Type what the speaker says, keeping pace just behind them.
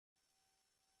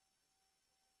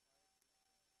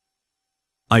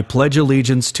I pledge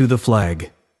allegiance to the flag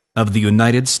of the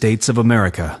United States of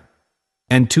America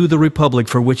and to the republic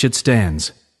for which it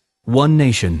stands, one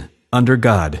nation, under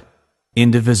God,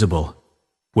 indivisible,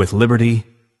 with liberty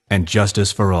and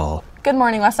justice for all. Good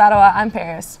morning, West Ottawa. I'm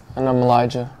Paris. And I'm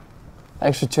Elijah.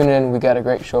 Thanks for tuning in. We got a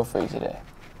great show for you today.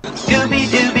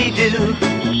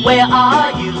 Scooby-Dooby-Doo, where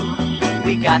are you?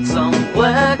 We got some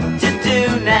work to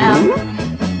do now.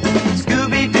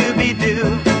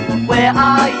 Scooby-Dooby-Doo, where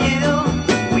are you?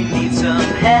 We need some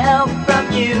help from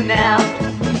you now.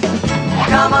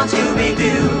 Come on,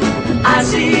 Scooby-Doo, I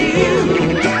see you,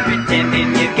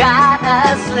 pretending you got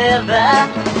a sliver.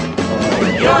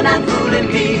 You're not fooling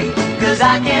me, 'cause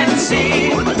I can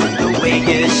see the way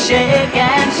you shake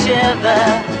and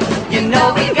shiver. You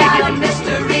know we got a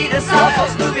mystery to solve, so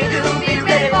Scooby-Doo, be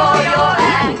ready for your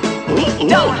act.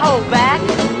 Don't hold back,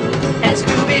 and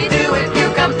Scooby-Doo, if you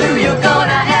come through, you're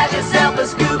gonna have yourself a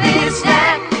Scooby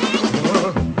snack.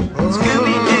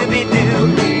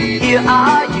 Scooby-Dooby-Doo, here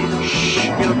are you.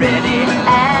 You're ready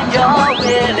and you're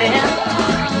willing.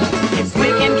 If we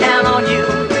can count on you,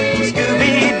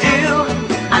 Scooby-Doo,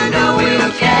 I know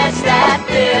we'll catch that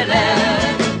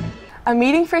feeling. A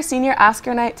meeting for Senior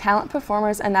Oscar Night talent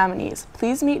performers and nominees.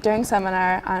 Please meet during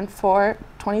seminar on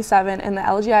 4/27 in the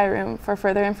LGI room for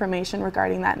further information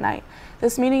regarding that night.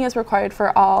 This meeting is required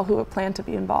for all who plan to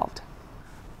be involved.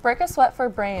 Break a Sweat for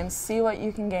Brains, see what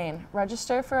you can gain.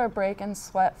 Register for a Break and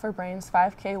Sweat for Brains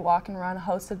 5K walk and run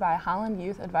hosted by Holland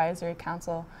Youth Advisory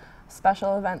Council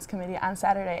Special Events Committee on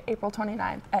Saturday, April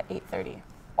 29th at 8:30.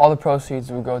 All the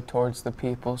proceeds will go towards the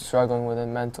people struggling with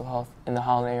mental health in the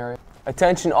Holland area.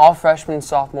 Attention all freshmen,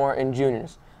 sophomore, and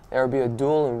juniors. There will be a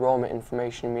dual enrollment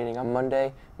information meeting on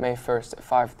Monday, May 1st at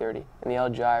 5:30 in the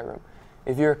LGI room.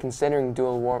 If you are considering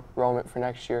dual enrollment for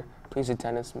next year, please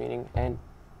attend this meeting and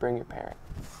bring your parent.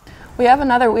 We have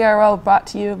another We Are Well brought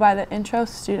to you by the intro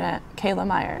student, Kayla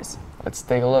Myers. Let's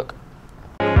take a look.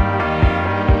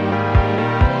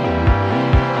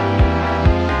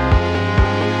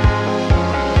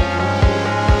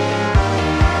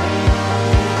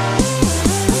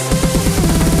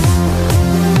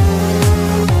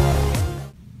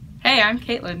 Hey, I'm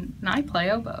Caitlin, and I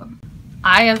play oboe.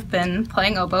 I have been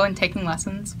playing oboe and taking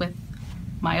lessons with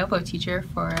my oboe teacher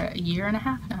for a year and a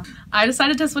half now. I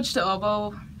decided to switch to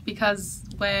oboe because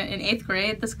when in 8th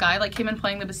grade, this guy came in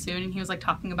playing the bassoon, and he was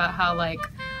talking about how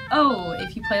oh,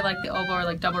 if you play the oboe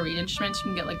or double reed instruments,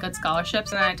 you can get good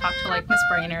scholarships. And then I talked to Miss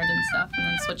Brainerd and stuff, and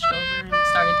then switched over and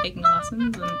started taking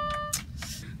lessons. And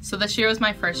so this year was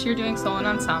my first year doing solo and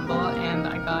ensemble, and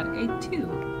I got a 2,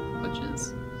 which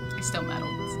is I still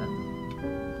medaled. So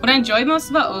what I enjoy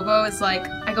most about oboe is I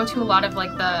go to a lot of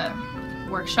the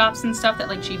workshops and stuff that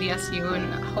GVSU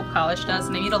and Hope College does,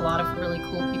 and I meet a lot of really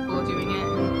cool people doing it,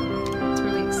 and it's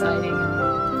really exciting and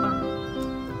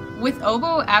fun. With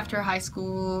oboe after high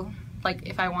school,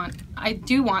 I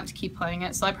do want to keep playing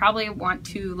it, so I probably want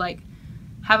to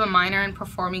have a minor in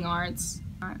performing arts,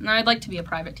 and I'd like to be a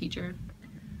private teacher.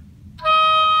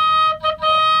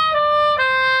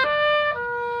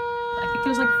 I think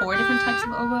there's 4 different types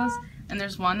of oboes, and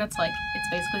there's one that's it's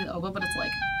basically the oboe, but it's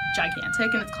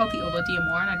gigantic, and it's called the oboe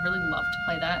d'amore, and I'd really love to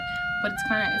play that, but it's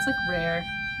rare,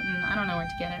 and I don't know where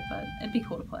to get it, but it'd be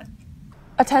cool to play.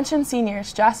 Attention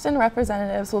seniors, Justin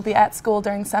representatives will be at school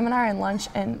during seminar and lunch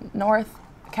in North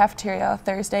Cafeteria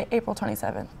Thursday, April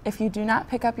 27th. If you do not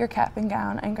pick up your cap and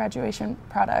gown and graduation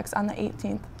products on the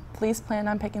 18th, please plan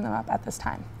on picking them up at this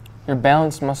time. Your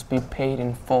balance must be paid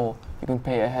in full. You can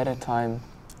pay ahead of time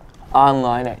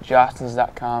online at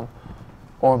jostens.com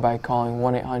or by calling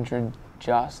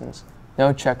 1-800-JOSTENS.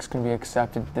 No checks can be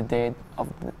accepted the day of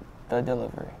the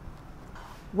delivery.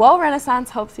 Well Renaissance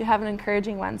hopes you have an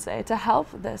encouraging Wednesday. To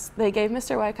help this, they gave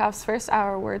Mr. Wyckoff's first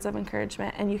hour words of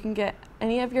encouragement, and you can get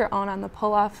any of your own on the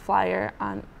pull-off flyer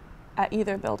at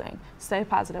either building. Stay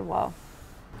positive, Well.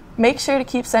 Make sure to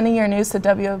keep sending your news to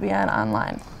WOBN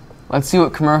online. Let's see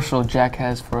what commercial Jack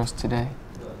has for us today.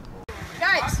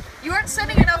 Guys, you aren't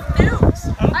sending enough news.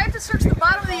 I have to search the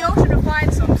bottom of the ocean to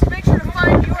find some, so make sure to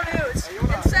find your news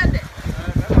and send it.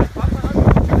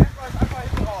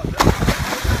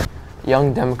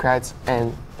 Young Democrats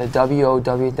and the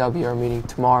WOWW are meeting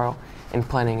tomorrow and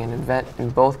planning an event,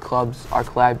 and both clubs are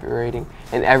collaborating,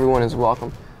 and everyone is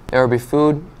welcome. There will be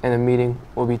food, and the meeting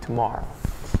will be tomorrow.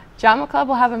 Drama Club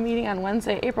will have a meeting on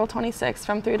Wednesday, April 26th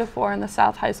from 3 to 4 in the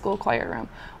South High School Choir Room.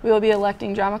 We will be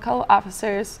electing Drama Club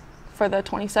officers for the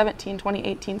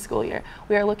 2017-2018 school year.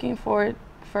 We are looking forward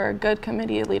for good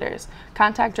committee leaders.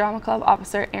 Contact Drama Club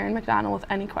Officer Aaron McDonald with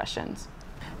any questions.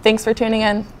 Thanks for tuning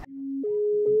in.